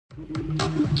Boy,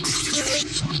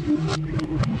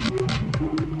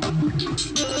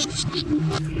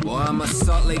 I'm a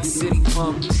Salt Lake City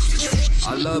pump.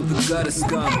 I love the gutter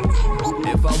scum.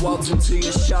 If I waltz into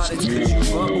your shot, it's cause you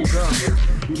bubble gum.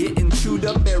 Getting chewed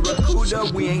up,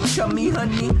 barracuda. We ain't chummy,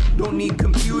 honey. Don't need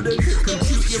computer to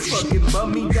compute your fucking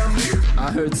bummy dummy.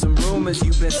 I heard some rumors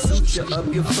you best suture up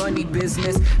your funny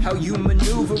business. How you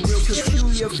maneuver real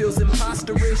peculiar, feels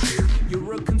imposterish.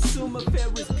 You're a consumer,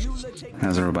 Ferris Bueller.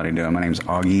 How's everybody doing? My name's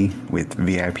Augie with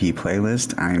VIP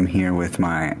Playlist. I'm here with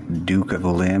my Duke of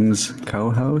Limbs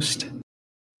co-host.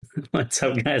 What's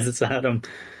up, guys? It's Adam.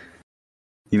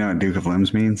 You know what Duke of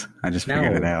Limbs means? I just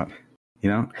figured No. it out. You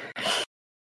know?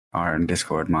 Our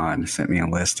Discord mod sent me a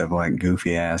list of like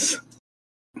goofy ass,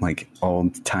 like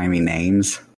old timey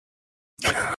names.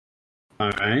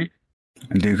 All right.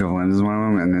 Duke of Limbs is one of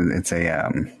them, and it's a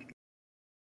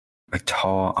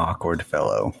tall, awkward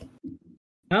fellow.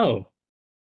 Oh.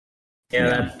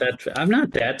 Yeah, that I'm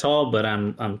not that tall, but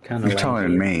I'm kind of You're taller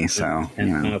than me, so you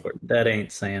know. That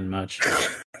ain't saying much.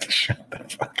 Shut the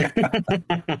fuck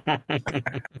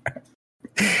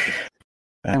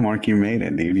up. Mark, you made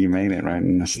it, dude. You made it right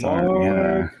in the start.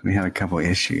 We had a couple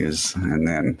issues, and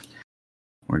then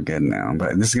we're good now.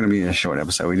 But this is going to be a short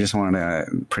episode. We just wanted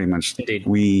to pretty much... Indeed.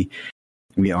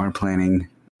 We are planning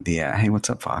the... hey, what's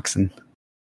up, Foxen?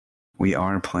 We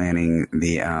are planning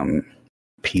the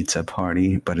pizza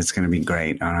party, but it's going to be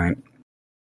great, all right?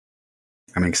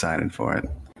 I'm excited for it.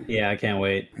 Yeah, I can't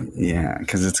wait. Yeah,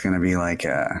 because it's going to be like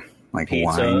Pizza.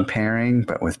 wine pairing,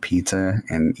 but with pizza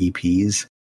and EPs.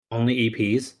 Only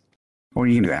EPs? Or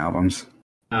you can do albums.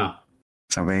 Oh.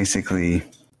 So basically... So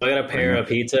I got to pair a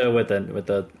pizza with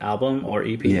the album or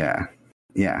EP? Yeah.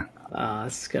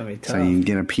 This is going to be tough. So you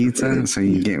get a pizza, so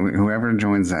you get... Whoever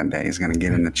joins that day is going to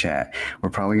get in the chat. We're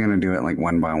probably going to do it like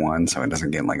one by one so it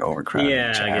doesn't get like overcrowded.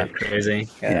 Yeah, I get crazy.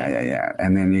 Yeah.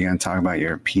 And then you're going to talk about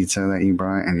your pizza that you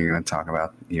brought, and you're going to talk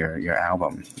about your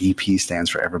album. EP stands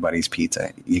for Everybody's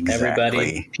Pizza.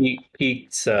 Exactly. Everybody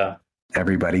pizza.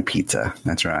 Everybody Pizza.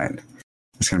 That's right.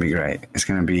 It's going to be great. It's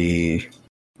going to be...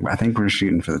 I think we're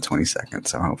shooting for the 22nd,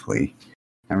 so hopefully...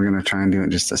 And we're going to try and do it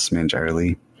just a smidge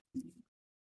early.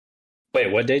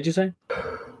 Wait, what day did you say?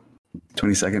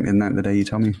 22nd, isn't that the day you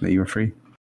told me that you were free?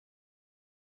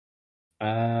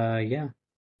 Yeah.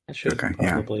 That should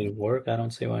probably work. I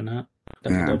don't see why not.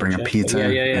 Yeah, bring a pizza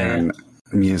and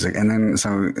music. And then,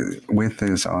 so with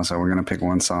this also, we're going to pick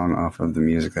one song off of the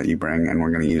music that you bring, and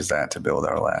we're going to use that to build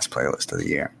our last playlist of the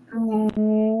year.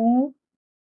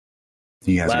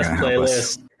 You guys are going to help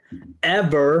us.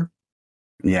 Ever.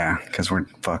 Yeah, because we're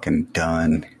fucking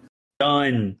done.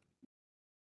 Done.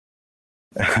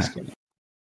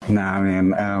 Nah,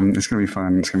 man, it's going to be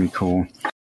fun. It's going to be cool.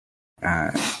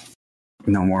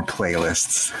 No more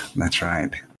playlists. That's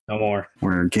right. No more.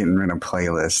 We're getting rid of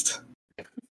playlists.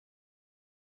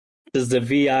 This is the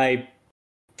VI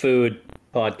Food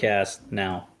podcast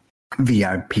now.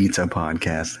 VI Pizza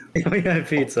podcast. VI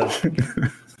Pizza.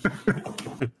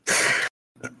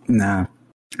 Nah.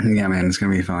 Yeah, man, it's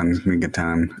going to be fun. It's going to be a good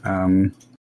time.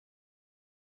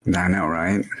 I know,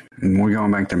 right? And we're going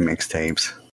back to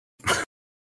mixtapes.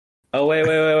 Oh,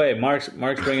 wait. Mark's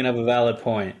bringing up a valid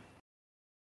point.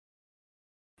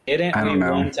 Didn't we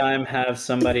one time have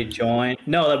somebody join?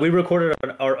 No, like we recorded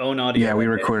our own audio. Yeah, we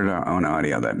recorded our own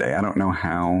audio that day. I don't know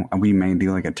how. We may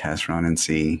do like a test run and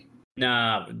see.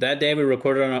 Nah, that day we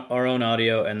recorded our own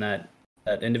audio, and that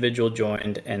individual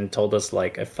joined and told us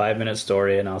like a 5-minute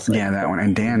story, and I was like, yeah, that one.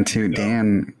 And Dan too.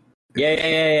 Dan.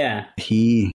 Yeah.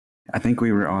 I think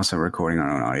we were also recording our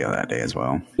own audio that day as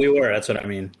well. We were. That's what I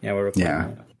mean. Yeah, we're recording.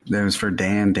 Yeah, there was for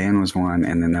Dan. Dan was one,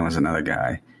 and then there was another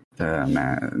guy, the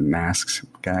masks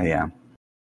guy. Yeah,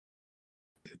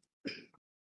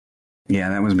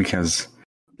 that was because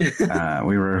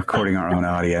we were recording our own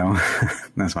audio.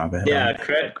 That's my bad. Yeah,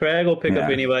 Craig will pick up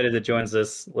anybody that joins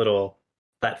this little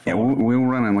platform. Yeah, we'll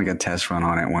run like a test run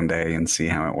on it one day and see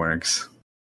how it works.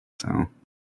 So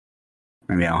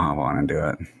maybe I'll hop on and do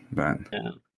it. But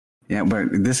yeah, but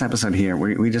this episode here,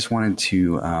 we just wanted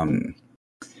to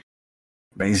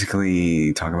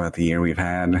basically talk about the year we've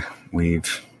had.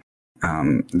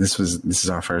 This is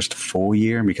our first full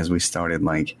year because we started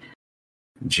like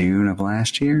June of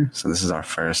last year. So this is our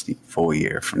first full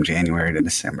year from January to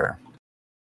December.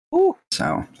 Ooh.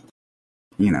 So,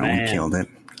 we killed it.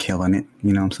 Killing it.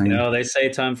 You know what I'm saying? They say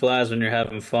time flies when you're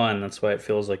having fun. That's why it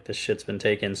feels like this shit's been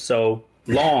taking so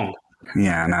long.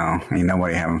 Yeah, I know. Ain't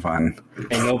nobody having fun.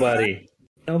 Ain't nobody.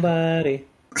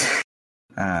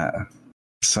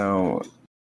 So,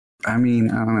 I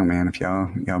mean, I don't know, man. If y'all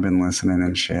been listening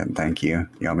and shit, thank you.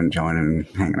 Y'all been joining and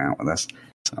hanging out with us.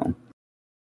 So,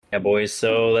 Yeah, boys.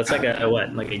 So that's like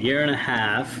like a year and a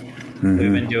half. Mm-hmm.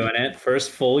 We've been doing it.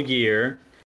 First full year.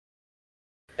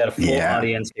 Got a full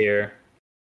audience here.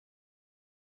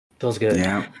 Feels good.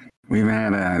 Yeah. We've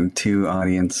had 2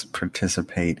 audience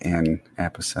participate in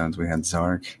episodes. We had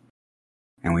Zark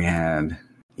and we had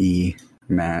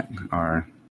Matt, our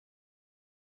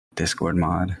Discord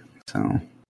mod. So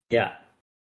yeah.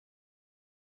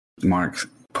 Mark's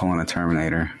pulling a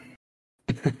Terminator.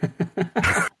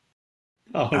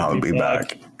 I'll be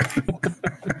back.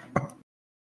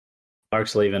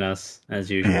 Mark's leaving us as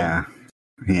usual. Yeah.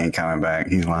 He ain't coming back.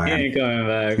 He's lying. He ain't coming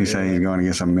back. He said he's going to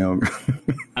get some milk.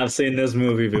 I've seen this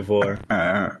movie before.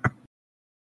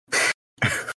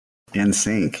 In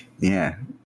sync. Yeah.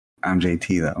 I'm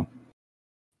JT though.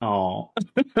 Oh.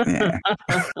 Yeah.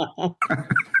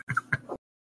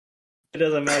 It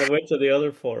doesn't matter which of the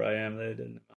other 4 I am. They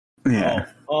didn't. Yeah.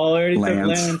 Oh, I already took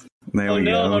Lance. Lance. There we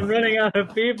go. I'm running out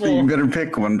of people. You better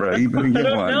pick one, bro. You better I get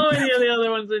don't one. know any of the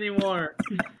other ones anymore.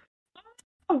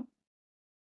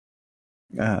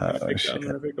 Shit. I'm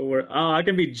gonna pick a word. Oh, I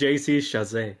can be JC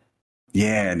Chazé.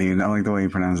 Yeah, dude. I like the way he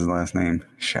pronounces his last name.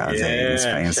 Chazé. It's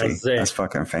fancy. Chazé. That's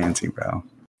fucking fancy, bro.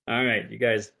 All right, you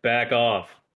guys back off.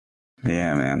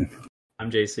 Yeah, man. I'm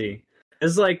JC.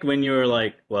 It's like when you were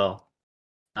like, well,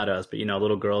 not us, but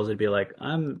little girls would be like,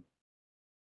 I'm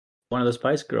one of the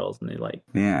Spice Girls, and they like,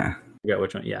 Yeah. forget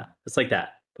which one. Yeah, it's like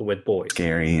that, but with boys.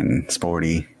 Scary and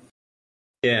sporty.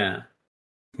 Yeah.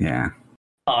 Yeah.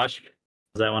 Posh.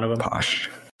 Is that one of them? Posh.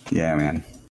 Yeah, man.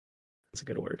 That's a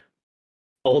good word.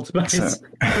 Old Spice.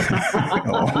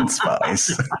 Old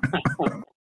Spice.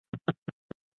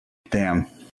 Damn.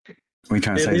 We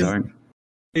trying to say Zorg?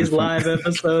 These live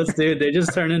episodes, dude, they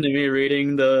just turn into me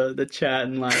reading the chat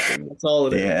and laughing. That's all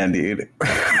it is. Yeah, dude.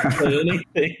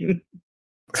 Anything.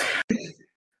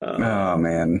 Oh,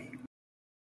 man.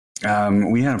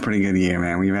 We had a pretty good year,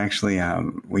 man. We've actually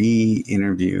we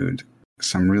interviewed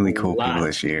some really cool people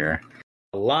this year.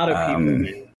 A lot of people,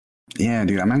 man. Yeah,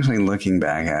 dude. I'm actually looking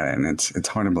back at it, and it's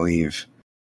hard to believe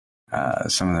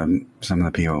some of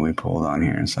the people we pulled on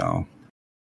here. So,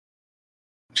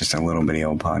 just a little bitty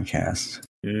old podcast.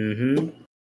 Mm-hmm.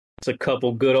 It's a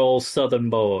couple good old Southern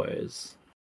boys.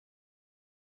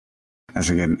 That's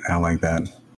a good. I like that.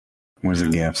 Where's the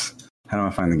gifts? How do I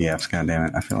find the gifts? God damn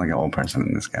it! I feel like an old person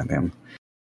in this goddamn.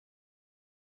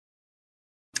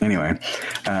 Anyway,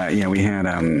 yeah, we had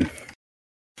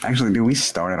actually, dude, we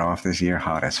started off this year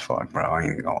hot as fuck, bro. I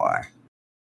ain't gonna lie.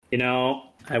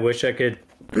 I wish I could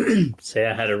say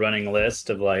I had a running list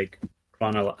of like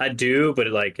I do, but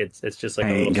like it's just like.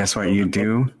 Hey, guess what you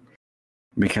do?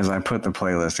 Because I put the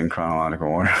playlist in chronological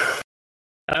order.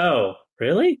 Oh,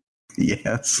 really?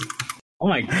 Yes. Oh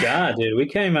my god, dude! We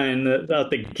came out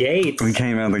the gates. We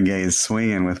came out the gates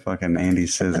swinging with fucking Andy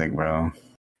Sizik, bro.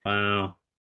 Wow.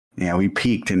 Yeah, we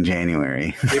peaked in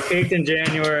January. We peaked in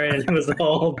January, and it was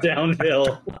all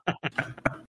downhill.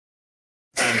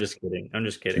 I'm just kidding.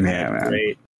 Yeah,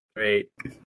 man. Great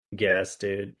guess,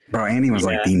 dude. Bro, Andy was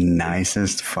like the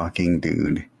nicest fucking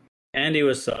dude. Andy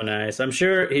was so nice. I'm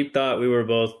sure he thought we were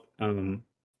both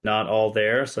not all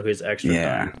there, so he's extra.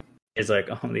 Yeah. He's like,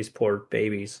 oh, these poor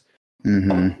babies.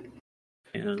 Mm-hmm.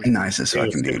 Yeah. Nicest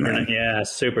fucking dude, man. Yeah,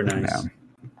 super nice.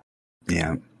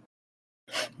 Yeah.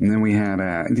 And then we had,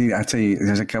 dude, I tell you,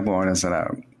 there's a couple artists that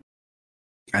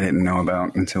I didn't know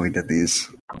about until we did these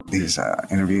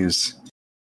interviews.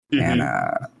 Mm-hmm.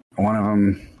 And one of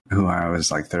them, who I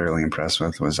was like thoroughly impressed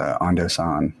with, was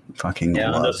Ando-san. Fucking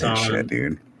love his shit,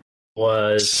 dude.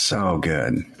 Was so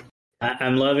good.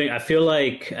 I'm loving. I feel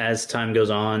like as time goes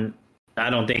on, I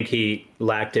don't think he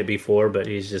lacked it before, but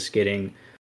he's just getting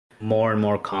more and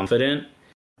more confident.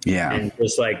 Yeah. And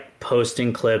just like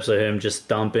posting clips of him just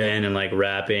thumping and like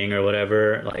rapping or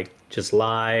whatever, like just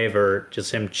live or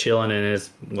just him chilling in his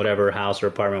whatever house or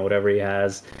apartment, whatever he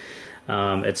has.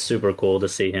 It's super cool to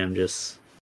see him just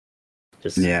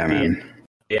being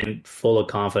full of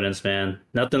confidence, man.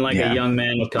 Nothing like a young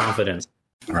man with confidence.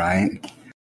 Right.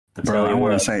 Bro, I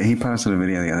want to say, he posted a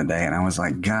video the other day and I was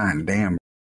like, God damn,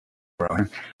 bro,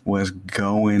 was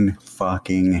going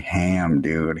fucking ham,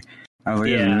 dude. I was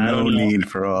like, there's no need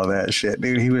for all that shit,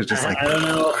 dude. He was just like, I don't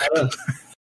know.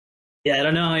 I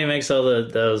don't know how he makes all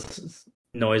those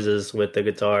noises with the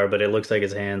guitar, but it looks like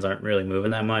his hands aren't really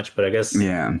moving that much. But I guess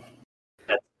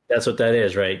that's what that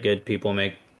is, right? Good people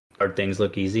make hard things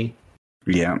look easy.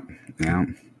 Yeah.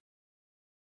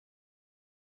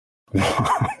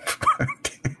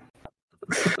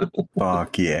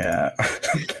 Fuck yeah.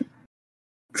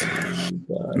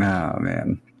 Oh,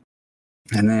 man.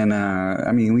 And then,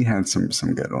 I mean, we had some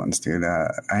good ones, dude. I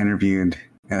interviewed,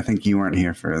 I think you weren't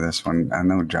here for this one. I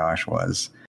know Josh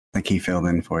was. think he filled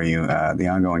in for you. The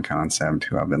Ongoing Concept,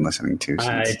 who I've been listening to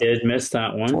since I did miss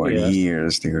that one. For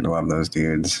years, dude. Love those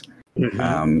dudes.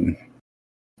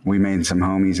 We made some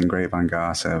homies in Grapevine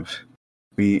Gossip.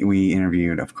 We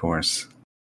interviewed, of course,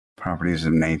 Properties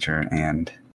of Nature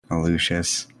and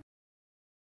Lucius.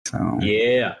 So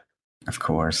yeah, of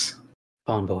course,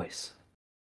 Pawn Boys.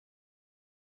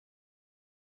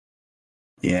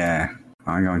 Yeah,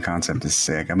 Ongoing Concept is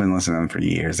sick. I've been listening to them for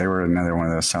years. They were another one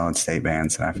of those Solid State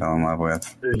bands that I fell in love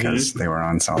with because they were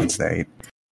on Solid State.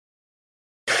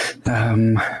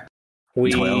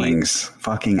 Dwellings.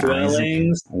 Fucking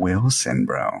Dwellings. Isaac Wilson,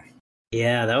 bro.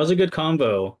 Yeah, that was a good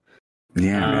combo.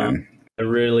 Yeah, man. I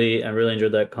really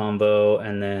enjoyed that combo.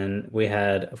 And then we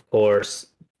had, of course,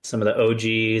 some of the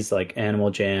OGs like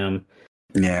Animal Jam.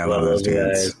 Yeah, I love those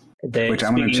dudes. Which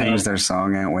I'm going to change their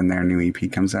song out when their new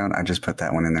EP comes out. I just put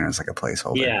that one in there as like a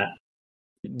placeholder. Yeah.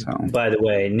 So. By the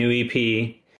way, new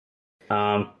EP.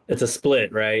 It's a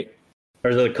split, right? Or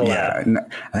is it a collab? Yeah,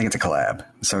 I think it's a collab.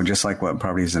 So just like what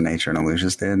Properties of Nature and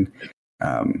Illusions did,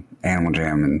 Animal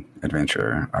Jam and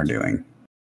Adventure are doing.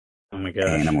 Oh my gosh.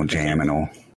 Animal Jam and all.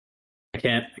 I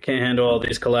can't handle all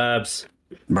these collabs.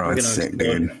 Bro, it's sick,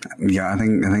 dude. Yeah, I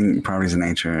think Properties of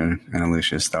Nature and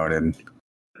Illusions started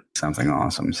something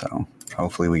awesome, so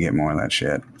hopefully we get more of that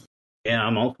shit. Yeah,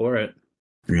 I'm all for it.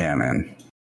 Yeah, man.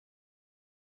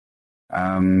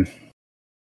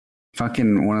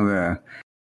 Fucking one of the,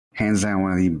 hands down,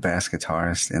 one of the best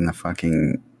guitarists in the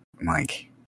fucking, like,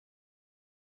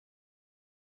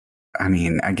 I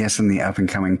mean, I guess in the up and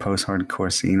coming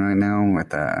post-hardcore scene right now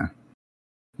with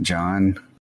John.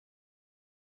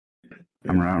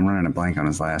 I'm running a blank on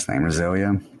his last name.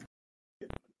 Rosalia.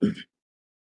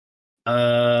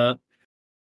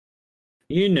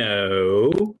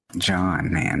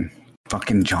 John, man.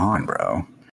 Fucking John, bro.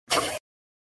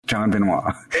 John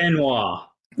Benoit.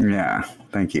 Yeah,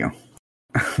 thank you.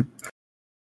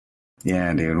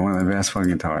 Yeah, dude, one of the best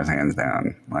fucking guitarists, hands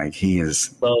down. Like, he is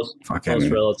close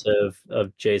relative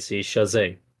of JC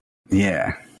Chazé.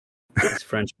 Yeah. It's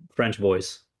French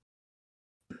voice.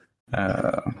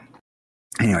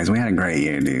 Anyways, we had a great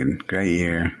year, dude. Great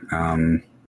year.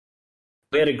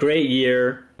 We had a great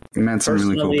year. We met some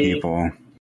really cool people.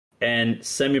 And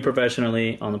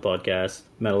semi-professionally on the podcast.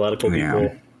 Met a lot of cool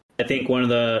people. I think one of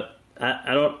the...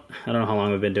 I don't know how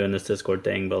long we've been doing this Discord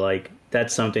thing, but like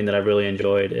that's something that I've really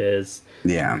enjoyed is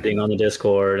being on the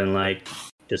Discord and like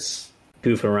just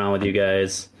goofing around with you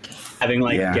guys. Having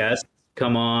like guests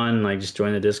come on, like just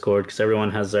join the Discord because everyone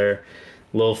has their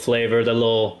little flavor, the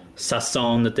little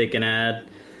sazon that they can add.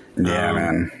 Yeah,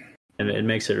 man. And it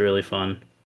makes it really fun.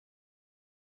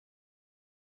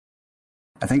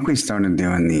 I think we started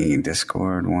doing the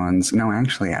Discord ones. No,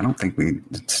 actually, I don't think we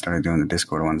started doing the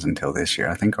Discord ones until this year.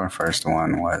 I think our first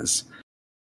one was.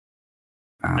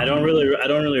 I don't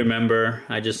really remember.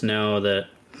 I just know that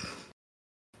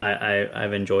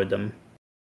I've enjoyed them.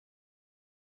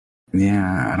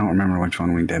 Yeah, I don't remember which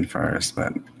one we did first,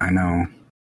 but I know.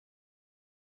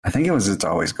 I think it was It's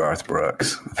Always Garth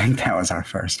Brooks. I think that was our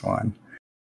first one.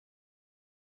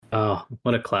 Oh,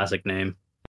 what a classic name.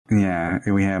 Yeah,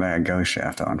 we had a Ghost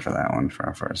Shaft on for that one, for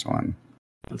our first one.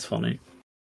 That's funny.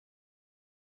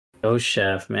 Ghost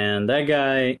Shaft, man. That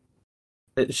guy,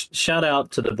 shout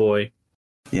out to the boy.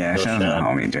 Yeah, shout out to the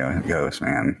homie Joe Ghost,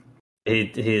 man.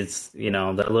 He's,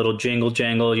 that little jingle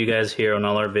jangle you guys hear on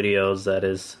all our videos, that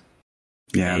is...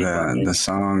 Yeah, the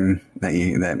song that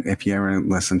if you ever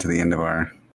listen to the end of our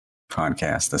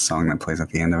podcast, the song that plays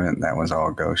at the end of it, that was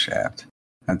all Ghost Shaft.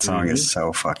 That song is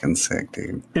so fucking sick,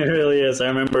 dude. It really is. I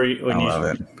remember when I love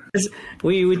it.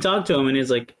 We talked to him and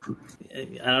he's like,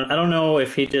 I don't know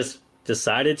if he just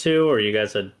decided to or you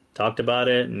guys had talked about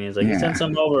it, and he's like, he sent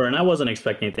something over, and I wasn't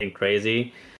expecting anything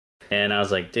crazy, and I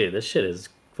was like, dude, this shit is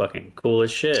fucking cool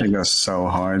as shit. It goes so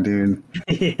hard, dude.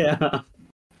 Yeah.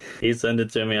 He sent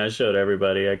it to me. I showed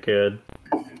everybody I could.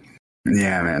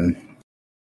 Yeah, man.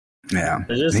 Yeah.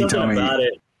 There's just something about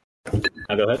it.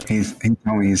 Oh, go ahead. He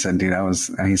told me, he said, dude, I was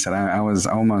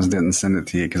almost didn't send it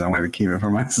to you because I wanted to keep it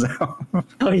for myself.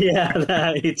 Oh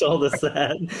yeah, he told us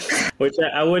that, which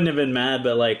I wouldn't have been mad,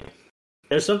 but like,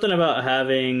 there's something about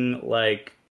having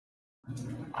like,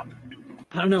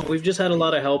 I don't know, we've just had a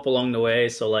lot of help along the way.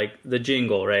 So like the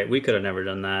jingle, right? We could have never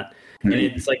done that, and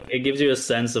it's like it gives you a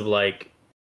sense of like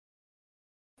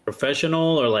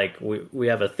professional, or like we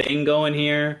have a thing going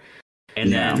here. And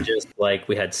then just like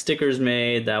we had stickers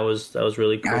made, that was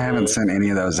really cool. I haven't sent any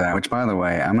of those out, which by the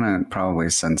way, I'm going to probably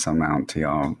send some out to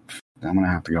y'all. I'm going to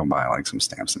have to go buy like some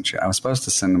stamps and shit. I was supposed to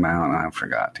send them out and I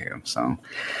forgot to. So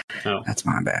that's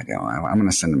my bad, y'all. I'm going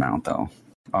to send them out though.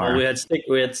 Well, we had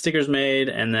stickers made,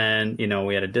 and then,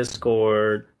 we had a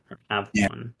Discord. have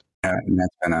one. Yeah, and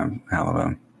that's been a hell of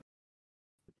a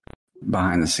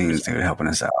behind the scenes dude helping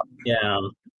us out. Yeah,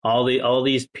 all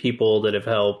these people that have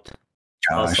helped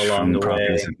Josh us along from the way.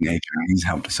 Properties of Nature, he's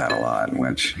helped us out a lot,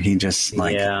 which he just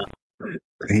like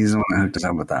he's the one that hooked us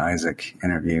up with the Isaac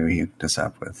interview. He hooked us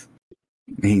up with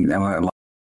a lot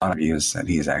of views that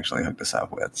he's actually hooked us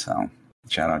up with. So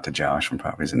shout out to Josh from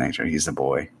Properties of Nature. He's the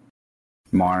boy.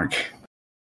 Mark,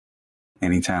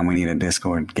 anytime we need a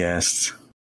Discord guest,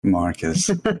 Mark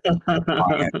is on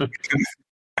it.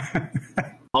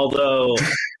 Although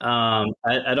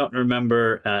I don't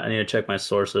remember, I need to check my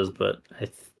sources, but I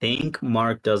think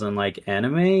Mark doesn't like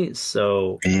anime,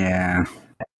 so yeah,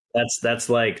 that's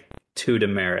like 2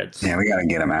 demerits. Yeah, we gotta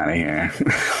get him out of here.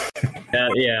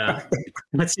 Yeah.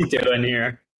 What's he doing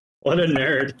here? What a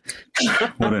nerd!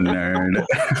 What a nerd!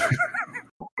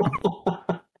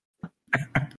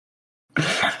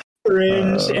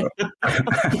 Cringe.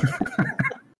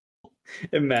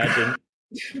 Imagine.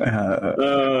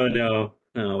 Oh no.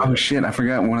 Oh shit! I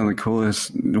forgot one of the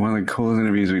coolest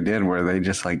interviews we did where they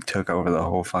just like took over the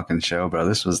whole fucking show, bro.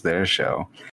 This was their show,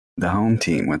 the home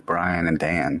team with Brian and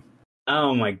Dan.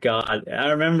 Oh my god! I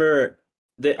remember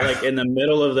like in the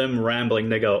middle of them rambling,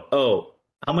 they go, "Oh,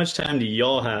 how much time do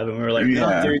y'all have?" And we were like,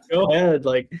 "No, dude, go ahead."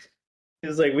 Like it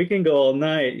was like we can go all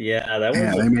night. Yeah, that was.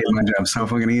 Yeah, they made my job so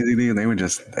fucking easy, dude. They were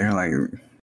like,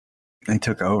 they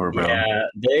took over, bro. Yeah,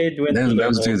 they went.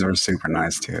 Those dudes were super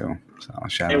nice too. So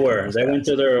shout out. They went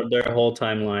to their whole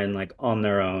timeline like on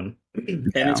their own,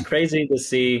 and it's crazy to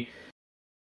see.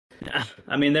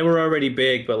 I mean, they were already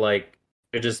big, but like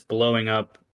they're just blowing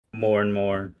up more and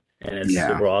more, and it's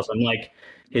super awesome. Like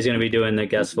he's going to be doing the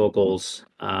guest vocals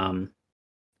on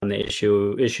the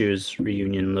Issues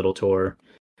reunion little tour.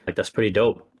 Like that's pretty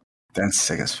dope. That's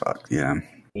sick as fuck. Yeah.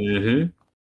 Mm-hmm.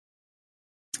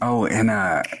 Oh, and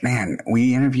man,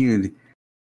 we interviewed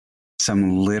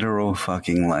some literal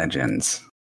fucking legends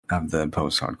of the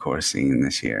post-hardcore scene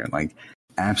this year. Like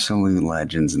absolute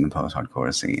legends in the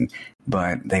post-hardcore scene,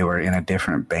 but they were in a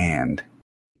different band.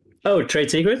 Oh, Trade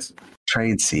Secrets?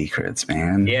 Trade Secrets,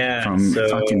 man. Yeah.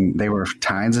 They were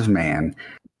Tides of Man,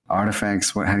 Artifacts.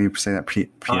 How do you say that?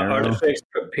 Piero? Artifacts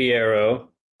Piero.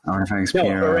 Artifacts No,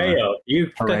 Piero.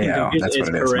 Pareo. That's what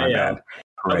it is. My bad.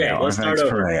 Pareo. Okay, let's start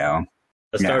over. Pareo.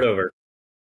 Let's start over.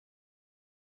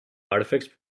 Artifacts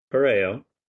Pareo.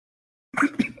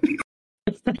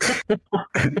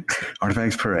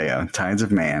 Artifacts Pareo, Tides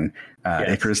of Man,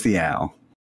 Icarus the Owl.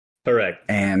 Correct.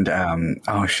 And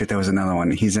oh shit, there was another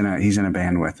one. He's in a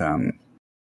band with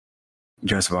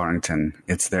Joseph Arlington.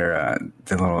 It's their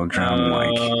little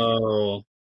drum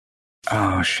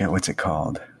oh shit, what's it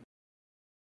called?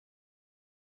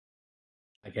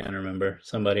 I can't remember.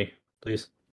 Somebody, please.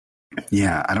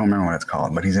 Yeah, I don't remember what it's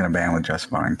called, but he's in a band with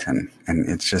Joseph Arlington, and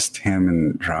it's just him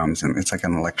and drums, and it's like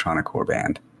an electronic core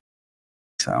band.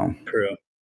 So true.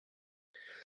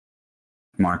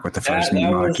 Mark with the first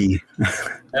Marky.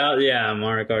 Yeah,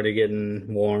 Mark already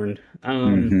getting warned.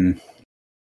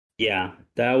 Yeah,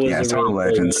 that was it's all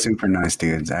legends. Super nice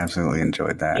dudes. Absolutely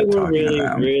enjoyed that. They were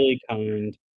really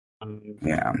kind.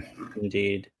 Yeah,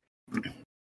 indeed.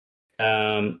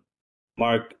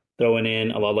 Mark throwing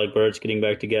in A Lot Like Birds getting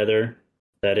back together.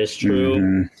 That is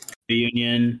true.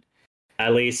 Reunion.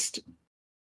 At least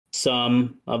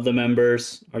some of the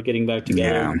members are getting back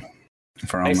together.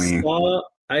 Yeah.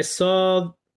 I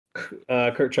saw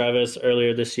Kurt Travis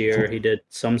earlier this year. He did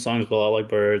some songs with A Lot Like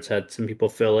Birds, had some people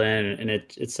fill in, and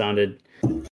it sounded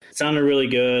really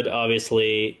good.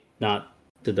 Obviously, not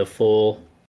to the full,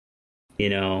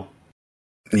 extent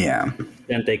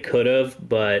they could have,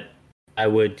 but I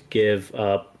would give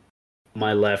up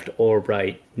my left or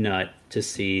right nut to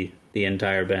see the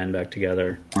entire band back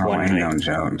together. Oh, ain't no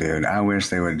joke, dude. I wish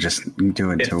they would just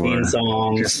do a 15 tour.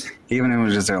 songs. Even if it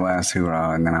was just their last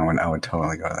hurrah, and then I would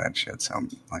totally go to that shit. So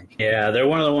yeah, they're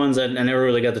one of the ones that I never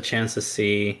really got the chance to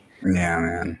see. Yeah,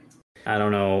 man. I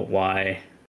don't know why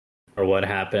or what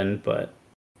happened, but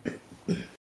maybe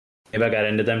I got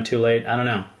into them too late. I don't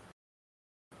know.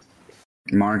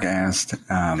 Mark asked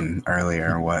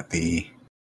earlier what the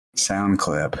sound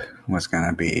clip was going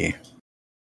to be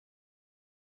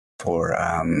for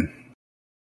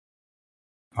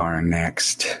our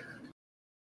next.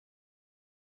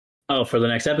 Oh, for the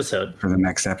next episode. For the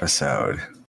next episode,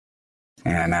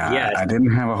 and I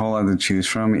didn't have a whole lot to choose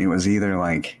from. It was either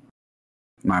like,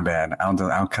 my bad.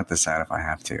 I'll cut this out if I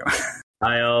have to.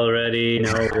 I already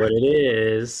know what it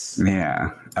is.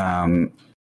 Yeah.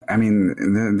 I mean,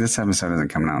 this episode isn't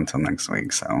coming out until next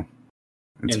week, so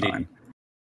it's fine.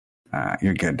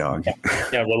 You're good, dog.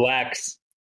 Yeah, relax.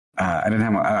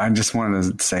 I just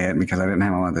wanted to say it because I didn't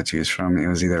have a lot to choose from. It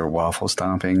was either waffle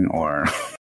stomping or.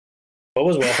 What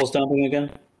was waffle stomping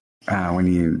again? When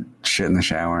you shit in the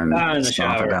shower and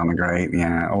stomp it down the grate,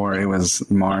 yeah. Or it was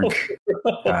Mark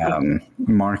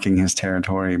marking his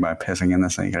territory by pissing in the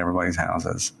sink at everybody's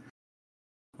houses.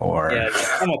 Or yeah,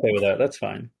 I'm okay with that. That's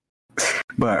fine.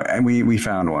 But we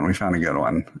found one. We found a good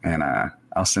one, and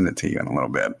I'll send it to you in a little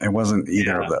bit. It wasn't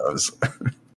either of those.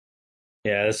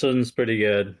 Yeah, this one's pretty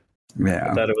good.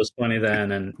 Yeah, I thought it was funny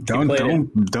then, and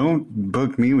don't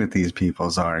book me with these people,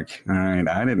 Zark. All right,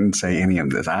 I didn't say any of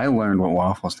this. I learned what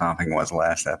waffle stomping was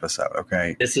last episode.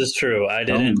 Okay, this is true. I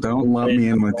didn't. Don't lump me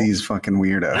in with these fucking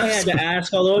weirdos. I had to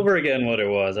ask all over again what it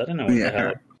was. I didn't know what the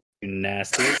hell. You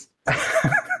nasties.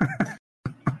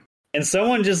 And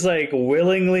someone just like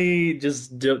willingly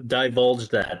just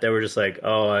divulged that. They were just like,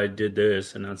 "Oh, I did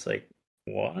this," and I was like,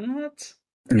 "What?"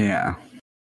 Yeah,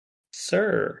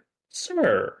 sir.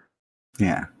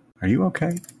 Yeah. Are you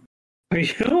okay? Are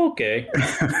you okay?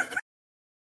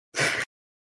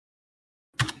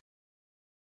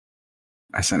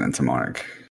 I sent it to Mark.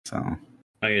 So.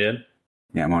 Oh, you did?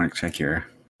 Yeah, Mark, check your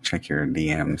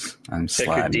DMs. I'm check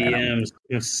sliding your DMs.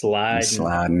 I'm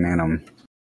sliding in them.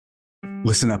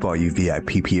 Listen up, all you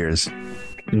VIP peers.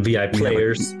 VIP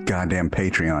players. Goddamn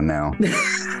Patreon now.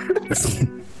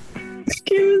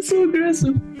 It's so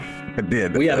aggressive. I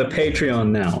did. We have a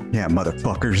Patreon now. Yeah,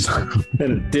 motherfuckers.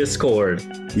 And a Discord.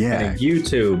 Yeah. And a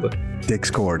YouTube.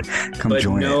 Discord. Come but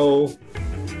join no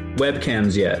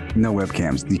webcams yet. No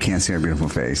webcams. You can't see our beautiful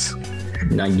face.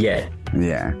 Not yet.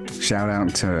 Yeah. Shout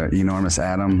out to Enormous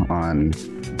Adam on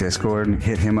Discord.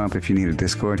 Hit him up if you need a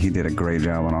Discord. He did a great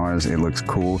job on ours. It looks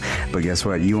cool. But guess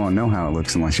what? You won't know how it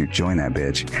looks unless you join that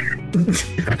bitch.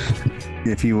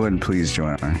 If you would, please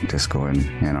join our Discord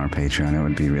and our Patreon. It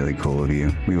would be really cool of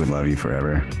you. We would love you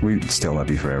forever. We'd still love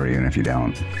you forever, even if you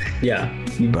don't. Yeah.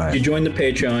 But you join the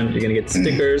Patreon, you're going to get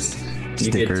stickers.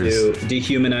 You get to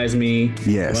dehumanize me. Yes.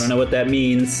 You want to know what that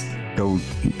means? Go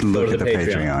look at the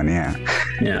Patreon. Yeah.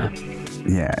 Yeah.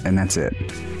 Yeah, and that's it.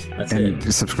 And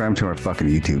subscribe to our fucking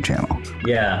YouTube channel.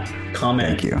 Yeah.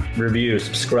 Comment. Thank you. Review.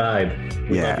 Subscribe.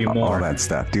 We love you more. All that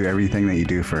stuff. Do everything that you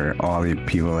do for all the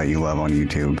people that you love on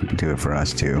YouTube. Do it for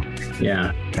us too.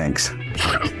 Yeah. Thanks.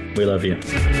 We love you.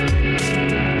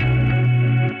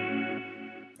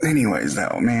 Anyways,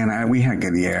 though, man, we had a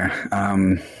good year.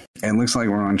 It looks like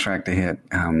we're on track to hit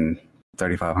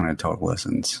 3,500 total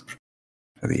listens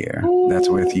for the year. Ooh. That's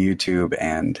with YouTube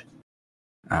and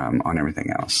on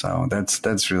everything else. So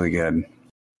that's really good.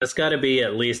 It's got to be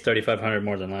at least 3,500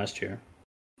 more than last year.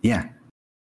 Yeah.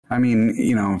 I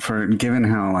mean, for given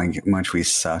how much we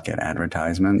suck at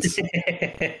advertisements,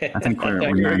 I think we're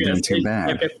not doing too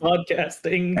bad. At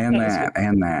podcasting. And that,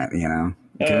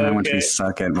 given how much we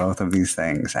suck at both of these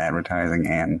things, advertising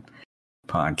and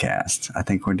podcasts, I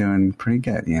think we're doing pretty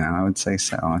good. I would say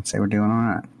so. I'd say we're doing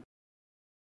all right.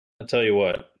 I'll tell you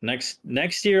what, next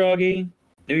year, Augie,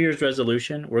 New Year's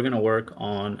resolution, we're going to work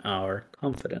on our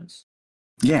confidence.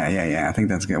 Yeah. I think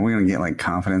that's good. We're going to get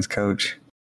confidence coach.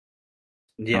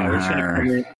 Yeah,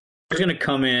 we're just gonna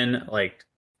come in like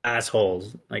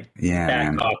assholes,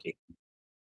 bad cocky.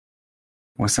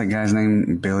 What's that guy's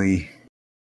name? Billy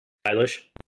Eilish.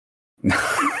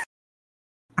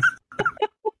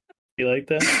 You like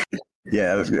that? Yeah,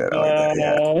 that was good. I like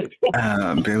that,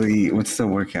 yeah. Billy, what's the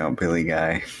workout Billy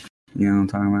guy? You know what I'm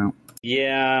talking about?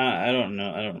 Yeah, I don't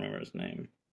know. I don't remember his name.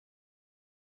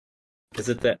 Is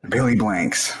it that Billy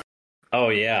Blanks? Oh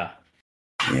yeah.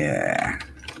 Yeah.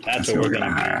 That's what we're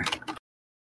gonna hire.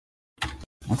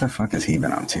 What the fuck has he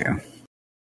been up to?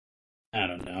 I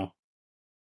don't know.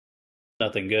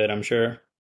 Nothing good, I'm sure.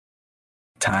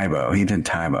 Tybo. He did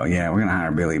Tybo. Yeah, we're gonna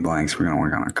hire Billy Blanks. We're gonna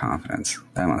work on our confidence.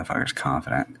 That motherfucker's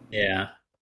confident. Yeah.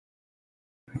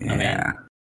 Yeah.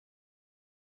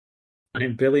 I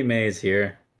mean Billy Mays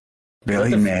here.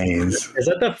 Billy Mays. Is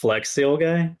that the Flex Seal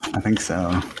guy? I think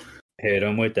so. Hit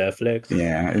him with that flex.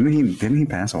 Yeah. Didn't he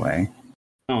pass away?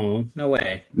 Oh, no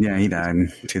way. Yeah, he died in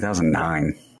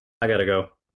 2009. I gotta go.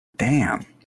 Damn.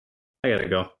 I gotta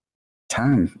go.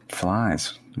 Time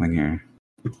flies when you're...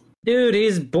 Dude,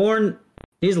 he's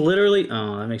literally...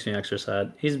 Oh, that makes me extra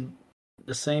sad. He's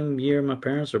the same year my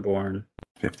parents were born.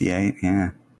 58, yeah.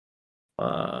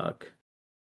 Fuck.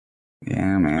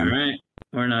 Yeah, man. All right.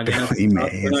 We're not gonna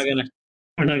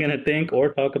think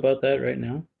or talk about that right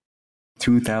now.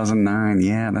 2009,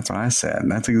 yeah, that's what I said.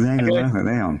 That's exactly what I said.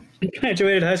 Damn. He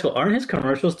graduated high school. Aren't his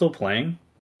commercials still playing?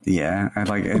 Yeah, at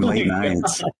late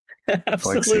nights.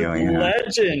 Absolute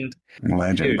legend.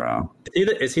 Legend, dude, bro.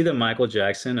 Is he the Michael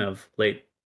Jackson of late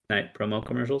night promo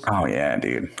commercials? Oh, yeah,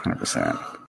 dude.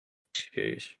 100%.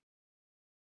 Sheesh.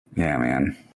 Yeah,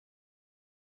 man.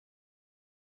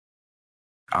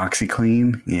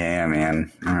 OxyClean? Yeah,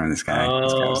 man. I remember this guy. Oh,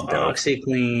 this guy was dope.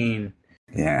 OxyClean.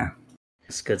 Yeah.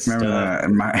 It's good remember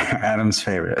stuff. My Adam's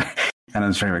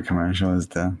favorite commercial is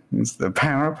the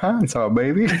Power of Pine Sol,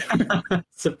 baby.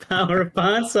 It's the Power of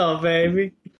Pine Sol,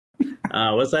 baby.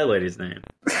 What's that lady's name?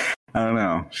 I don't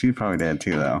know. She's probably dead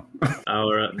too, though.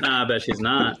 I bet she's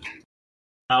not.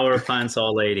 Power of Pine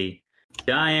Sol lady.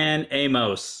 Diane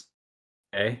Amos.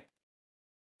 Okay.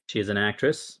 She's an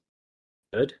actress.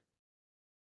 Good.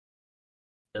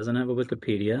 Doesn't have a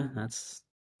Wikipedia. That's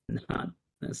not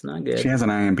good. She has an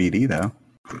IMDb, though.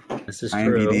 This is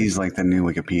IMDb true. is like the new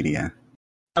Wikipedia.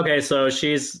 Okay, so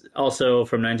she's also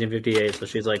from 1958, so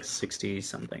she's like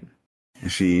 60-something.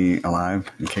 Is she alive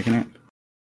and kicking it?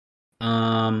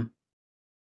 I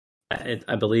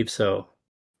believe so.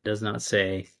 It does not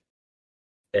say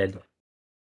dead.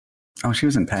 Oh, she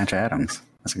was in Patch Adams.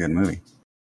 That's a good movie.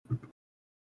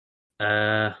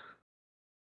 Not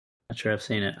sure I've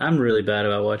seen it. I'm really bad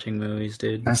about watching movies,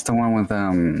 dude. That's the one with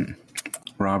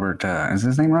Robert. Is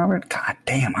his name Robert? God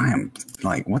damn, I am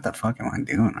like, what the fuck am I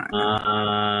doing right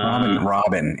now?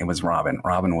 Robin. It was Robin.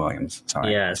 Robin Williams.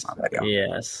 Sorry. Yes.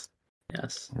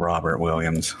 Yes. Robert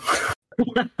Williams.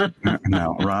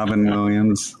 No, Robin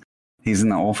Williams. He's in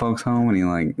the old folks' home and he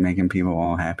like making people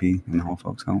all happy in the old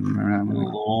folks' home. Remember that movie?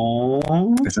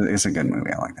 Aww. It's a good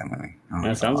movie. I like that movie.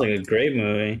 That sounds like a great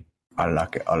movie. I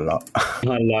like it a lot.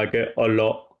 I like it a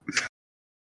lot.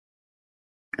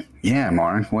 Yeah,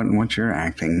 Mark. What's your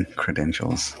acting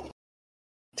credentials?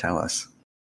 Tell us.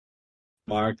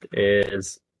 Mark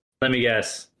is, let me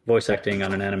guess, voice acting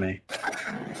on an anime.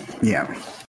 Yeah.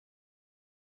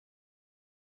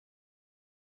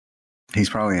 He's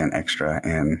probably an extra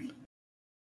in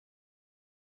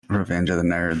Revenge of the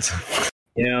Nerds.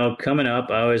 You know, coming up,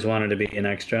 I always wanted to be an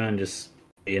extra and just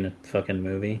be in a fucking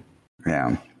movie.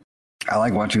 Yeah. I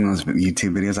like watching those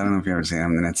YouTube videos. I don't know if you ever seen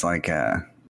them. And it's like,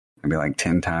 maybe like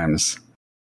 10 times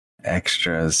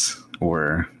extras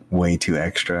or way too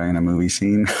extra in a movie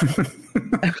scene.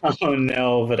 Oh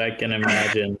no, but I can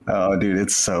imagine. Oh, dude,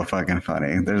 it's so fucking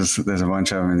funny. There's a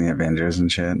bunch of them in the Avengers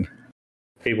and shit.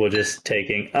 People just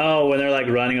taking, when they're like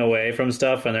running away from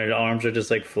stuff and their arms are just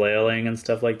like flailing and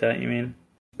stuff like that, you mean?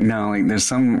 No, like there's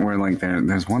some where like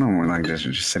there's one of them where like they're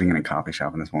just sitting in a coffee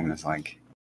shop and this woman is like,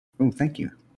 "Oh, thank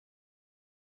you.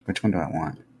 Which one do I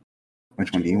want?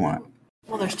 Which one do you want?"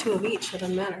 Well, there's two of each, so it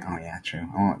doesn't matter. Oh yeah, true.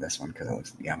 I want this one because it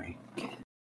looks yummy.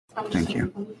 Thank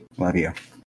you. Love you.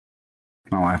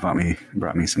 My wife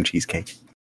brought me some cheesecake.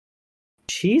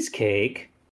 Cheesecake?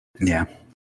 Yeah.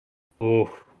 Oh,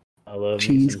 I love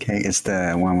cheesecake. It's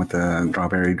the one with the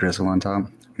strawberry drizzle on top.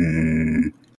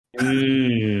 Mmm.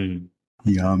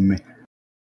 Yummy.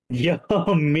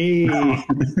 Yummy.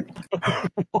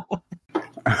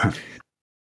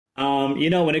 You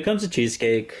know, when it comes to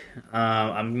cheesecake,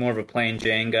 I'm more of a plain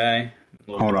Jane guy.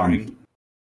 Hold on.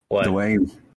 What?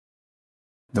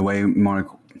 The way Mark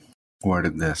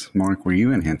worded this. Mark, were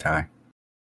you in hentai?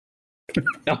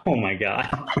 Oh my god.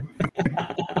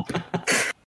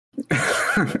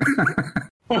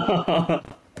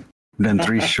 Done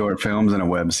 3 short films and a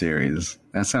web series.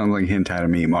 That sounds like hentai to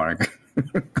me, Mark.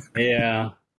 Yeah.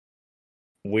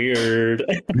 Weird.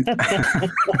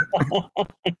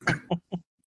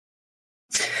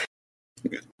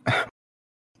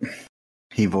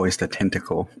 He voiced a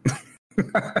tentacle.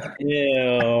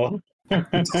 Ew.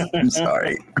 I'm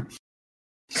sorry.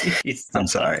 Jeez. I'm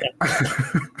sorry.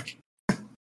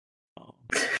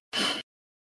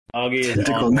 Augie is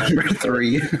tentacle number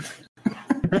 3.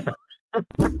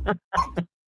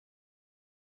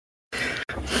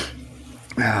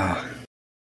 Oh.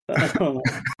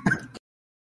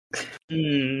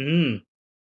 Mm-hmm.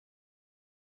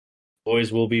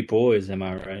 Boys will be boys, am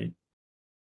I right?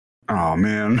 Oh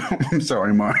man, I'm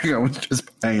sorry, Mark. I was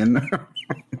just playing.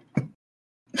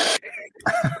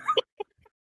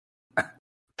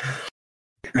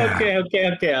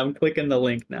 Okay. I'm clicking the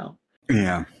link now.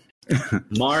 Yeah.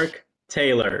 Mark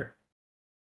Taylor.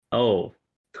 Oh.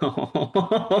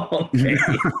 Okay.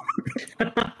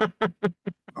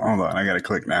 Hold on, I gotta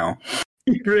click now.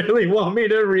 You really want me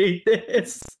to read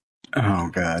this? Oh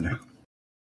god.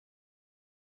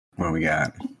 What do we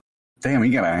got? Damn, we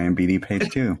got an IMDb page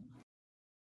too.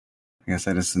 I guess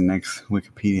that is the next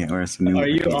Wikipedia, or it's the new. Are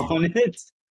you Wikipedia. on it?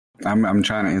 I'm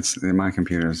trying to. It's my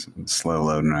computer's slow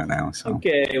loading right now. So.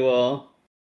 Okay, well,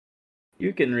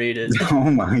 you can read it. Oh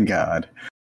my god.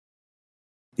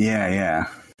 Yeah.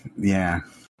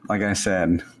 Like I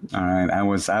said, all right. I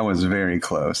was very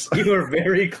close. You were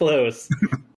very close.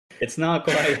 It's not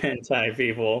quite hentai,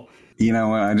 people. You know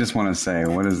what? I just want to say,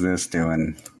 what is this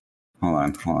doing? Hold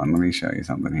on. Let me show you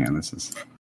something here. Let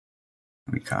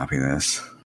me copy this.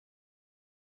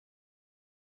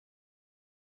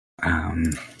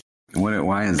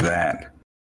 Why is that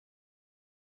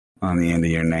on the end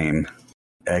of your name?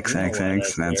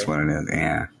 XXX? That's what it is.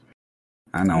 Yeah.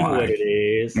 I know why. What it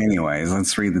is. Anyways,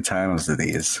 let's read the titles of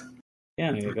these.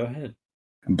 Yeah, go ahead.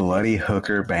 Bloody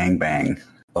Hooker Bang Bang,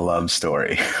 a love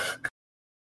story.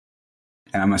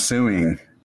 And I'm assuming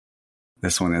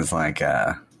this one is like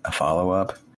a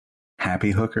follow-up.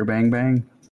 Happy Hooker Bang Bang?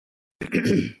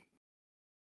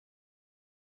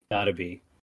 Gotta be.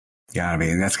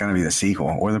 That's gotta be the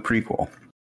sequel or the prequel.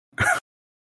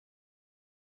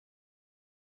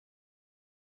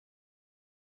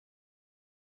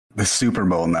 The Super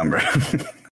Bowl number.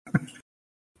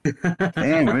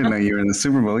 Damn, I didn't know you were in the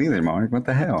Super Bowl either, Mark. What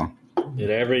the hell? Did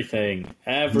everything.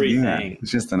 Yeah, it's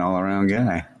just an all-around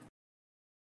guy.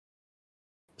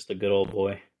 Just a good old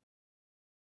boy.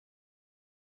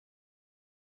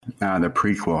 The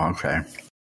prequel, okay.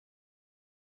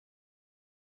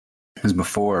 It was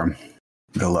before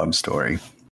the love story.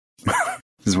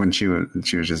 This is when she was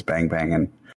just bang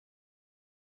banging.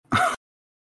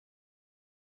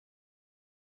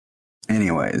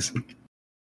 Anyways.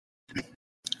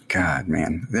 God,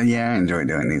 man. Yeah, I enjoy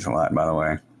doing these a lot, by the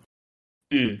way.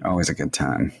 Always a good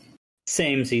time.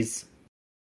 Samesies.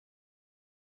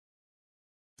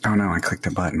 Oh no, I clicked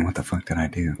a button. What the fuck did I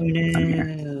do? Oh, no. I'm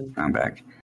here. I'm back.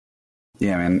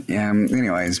 Yeah, man. Yeah,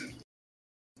 anyways,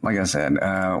 like I said,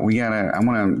 I want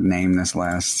to name this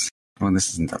this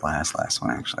isn't the last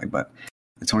one actually, but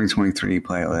the 2023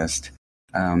 playlist.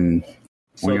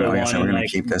 We're going to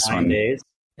keep this 9 days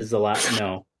is the last.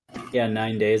 No. Yeah,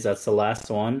 9 days. That's the last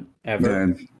one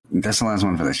ever. That's the last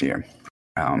one for this year.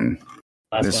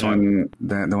 This one,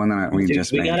 the one that we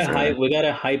just made. We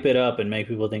gotta hype it up and make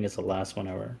people think it's the last one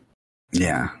ever.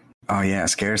 Yeah. Oh yeah,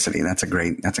 scarcity. That's a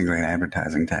great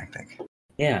advertising tactic.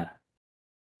 Yeah.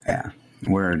 Yeah.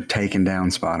 We're taking down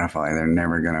Spotify. They're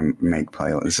never gonna make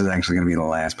playlists. This is actually gonna be the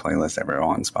last playlist ever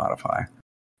on Spotify.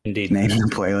 Indeed. Name the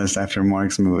playlist after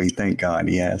Mark's movie. Thank God.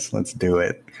 Yes, let's do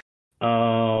it.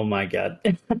 Oh my God.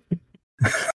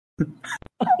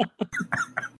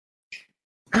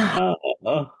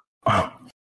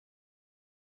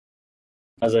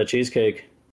 How's that cheesecake?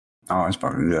 Oh, it's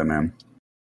fucking good, man.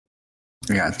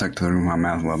 Yeah, it stuck to the roof of my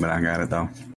mouth a little bit. I got it, though.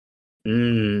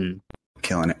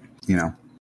 Killing it,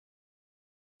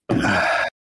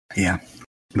 Yeah.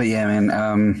 But yeah,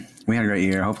 man, we had a great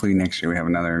year. Hopefully next year we have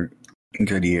another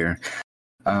good year.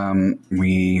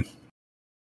 We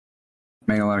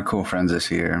made a lot of cool friends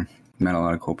this year. Met a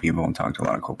lot of cool people and talked to a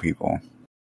lot of cool people.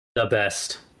 The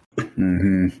best.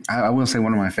 Mm-hmm. I will say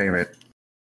one of my favorite,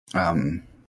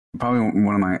 probably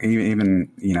one of my,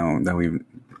 even, that we,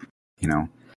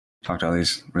 talked to all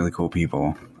these really cool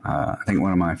people. I think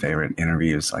one of my favorite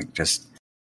interviews, like just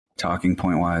talking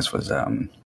point wise, was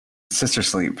Sister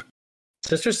Sleep.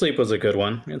 Sister Sleep was a good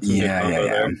one.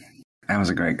 Yeah. That was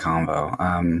a great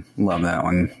convo. Love that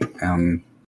one.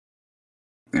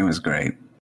 It was great.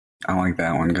 I like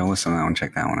that one. Go listen to that one.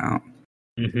 Check that one out.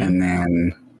 Mm-hmm. And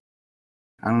then,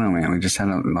 I don't know, man. We just had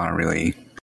a lot of really,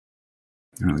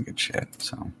 really good shit.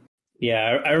 So.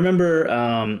 Yeah, I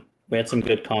remember we had some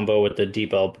good combo with the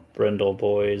Deep El Brindle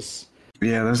boys.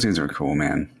 Yeah, those dudes were cool,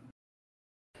 man.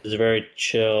 It was a very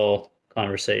chill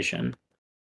conversation.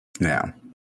 Yeah.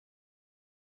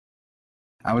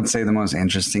 I would say the most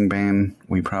interesting band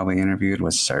we probably interviewed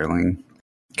was Sterling,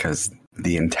 because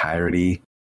the entirety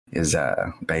is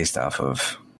based off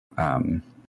of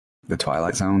the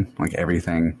Twilight Zone. Like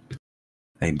everything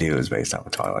they do is based off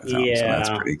of Twilight Zone. Yeah.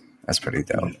 So that's pretty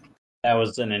dope. That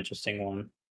was an interesting one.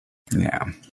 Yeah.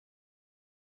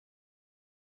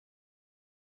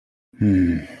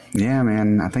 Yeah,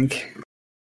 man. I think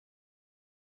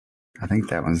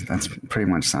that's pretty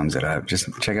much sums it up. Just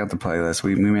check out the playlist.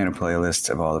 We made a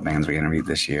playlist of all the bands we interviewed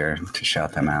this year to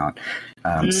shout them out.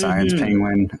 Science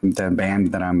Penguin, the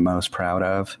band that I'm most proud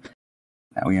of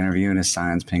that we interviewed is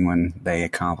Science Penguin. They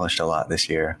accomplished a lot this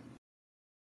year.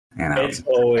 And I was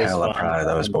hella proud of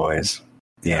those boys.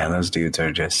 Yeah, those dudes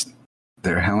are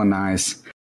they're hella nice.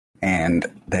 And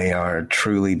they are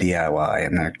truly DIY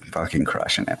and they're fucking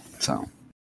crushing it. So.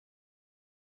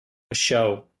 A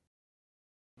show.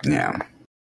 Yeah.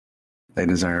 They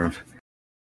deserve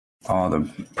all the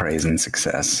praise and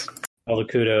success. All the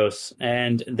kudos.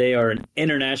 And they are an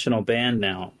international band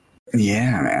now.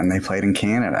 Yeah, man. They played in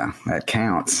Canada. That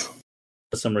counts.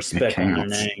 Put some respect on their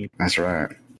name. That's right.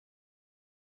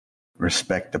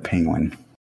 Respect the Penguin.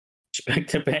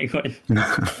 Respect the Penguin.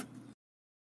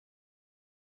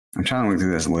 I'm trying to look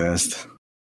through this list.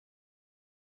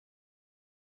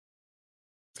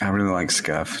 I really like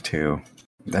Scuff too.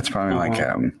 That's probably like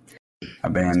a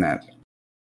band that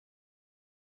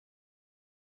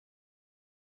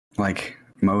like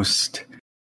most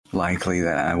likely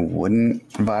that I wouldn't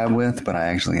vibe with, but I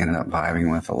actually ended up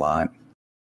vibing with a lot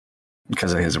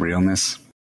because of his realness.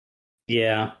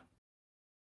 Yeah.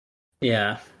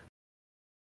 Yeah.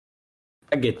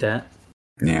 I get that.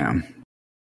 Yeah.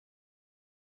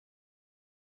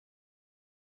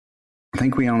 I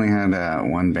think we only had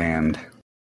one band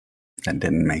that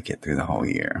didn't make it through the whole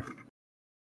year.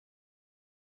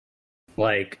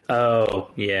 Like, oh,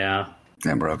 yeah.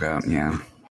 That broke up, yeah.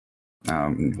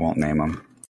 Won't name them.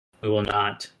 We will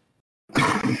not.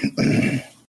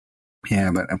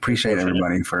 Yeah, but appreciate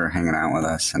everybody for hanging out with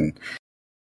us and,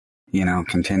 you know,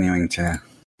 continuing to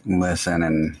listen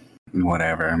and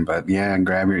whatever. But yeah,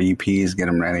 grab your EPs, get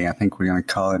them ready. I think we're going to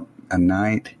call it a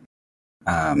night.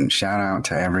 Shout out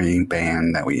to every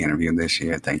band that we interviewed this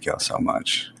year. Thank y'all so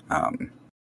much.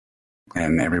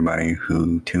 And everybody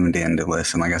who tuned in to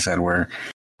listen. Like I said,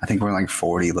 I think we're like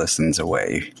 40 listens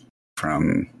away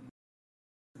from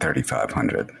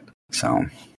 3,500. So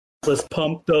let's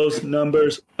pump those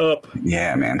numbers up.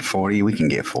 Yeah, man. 40. We can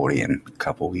get 40 in a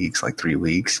couple weeks, like 3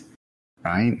 weeks,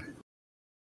 right?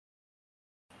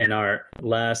 In our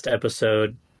last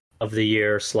episode of the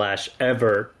year /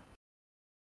 ever.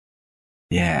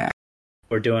 Yeah.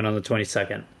 We're doing on the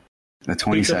 22nd. The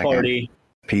 22nd.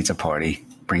 Pizza party.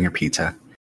 Bring your pizza.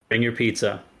 Bring your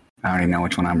pizza. I already know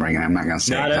which one I'm bringing. I'm not going to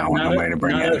say it. I don't want nobody to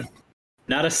bring it.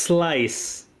 Not a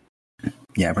slice.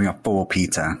 Yeah, bring a full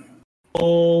pizza.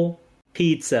 Full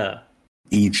pizza.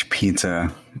 Each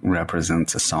pizza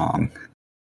represents a song.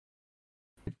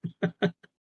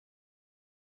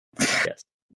 Yes.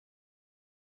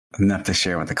 Enough to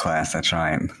share with the class. That's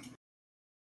right.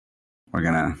 We're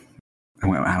going to...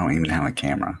 Well, I don't even have a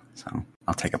camera, so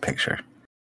I'll take a picture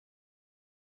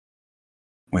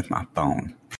with my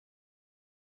phone.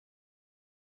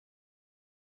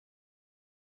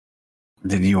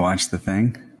 Did you watch the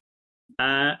thing?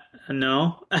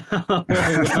 No. I'm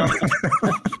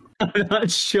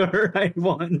not sure I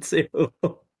want to.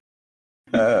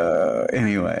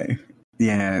 Anyway.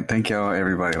 Yeah, thank y'all,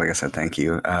 everybody. Like I said, thank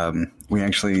you. We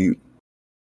actually...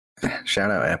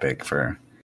 Shout out Epic for...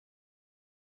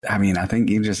 I mean, I think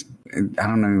you just... I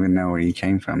don't even know where you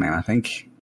came from, man. I think...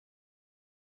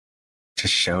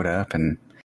 just showed up and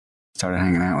started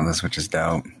hanging out with us, which is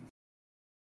dope.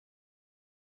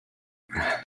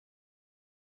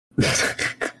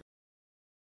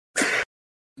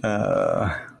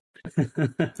 I'll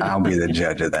be the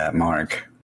judge of that, Mark.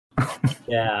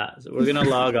 Yeah, so we're gonna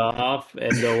log off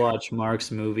and go watch Mark's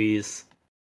movies.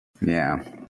 Yeah.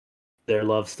 Their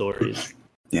love stories.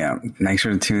 Yeah, make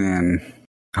sure to tune in.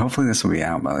 Hopefully this will be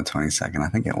out by the 22nd. I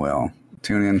think it will.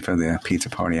 Tune in for the pizza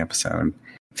party episode.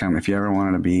 If you ever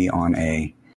wanted to be on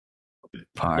a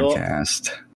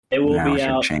podcast, well, it will be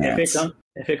out.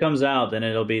 If it comes out, then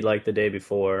it'll be like the day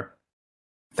before.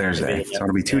 Thursday. So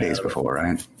it'll be 2 days before,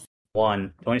 right?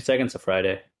 22nd's a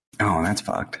Friday. Oh, that's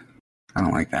fucked. I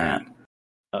don't like that.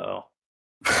 Uh-oh.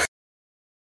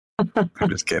 I'm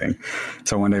just kidding.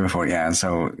 So 1 day before, yeah.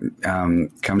 So come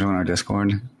join our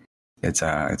Discord.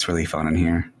 It's really fun in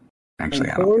here.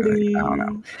 Actually, I don't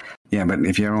know. Yeah, but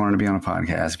if you ever want to be on a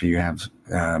podcast, if you have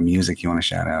music you want to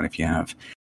shout out, if you have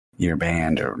your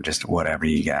band or just whatever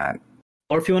you got.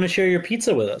 Or if you want to share your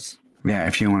pizza with us. Yeah,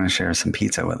 if you want to share some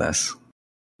pizza with us,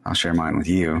 I'll share mine with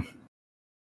you.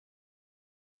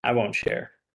 I won't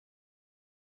share.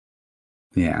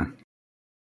 Yeah.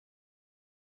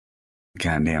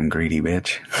 Goddamn greedy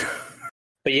bitch.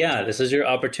 But yeah, this is your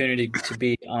opportunity to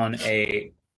be on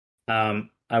a,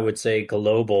 I would say,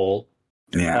 global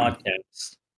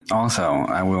podcast. Also,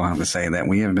 I will have to say that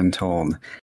we have been told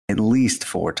at least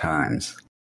 4 times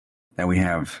that we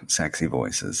have sexy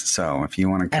voices. So if you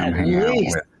want to come hang out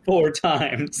with 4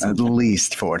 times. At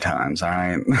least 4 times, all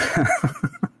right?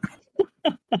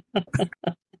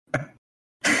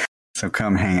 So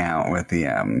come hang out with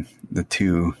the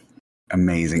 2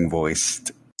 amazing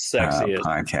voiced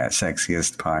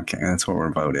sexiest podcast. That's what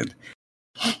we're voted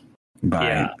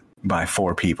by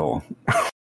 4 people.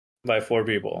 By 4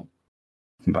 people.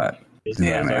 But this is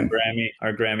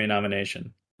our Grammy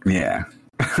nomination. Yeah.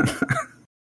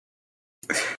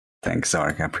 Thanks,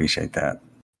 Zark. I appreciate that.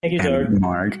 Thank you, Zark.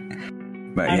 Mark.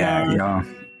 But y'all.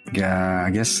 Yeah,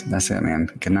 I guess that's it, man.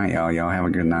 Good night, y'all. Y'all have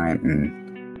a good night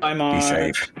and bye, Mark. Be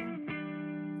safe.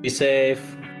 Be safe.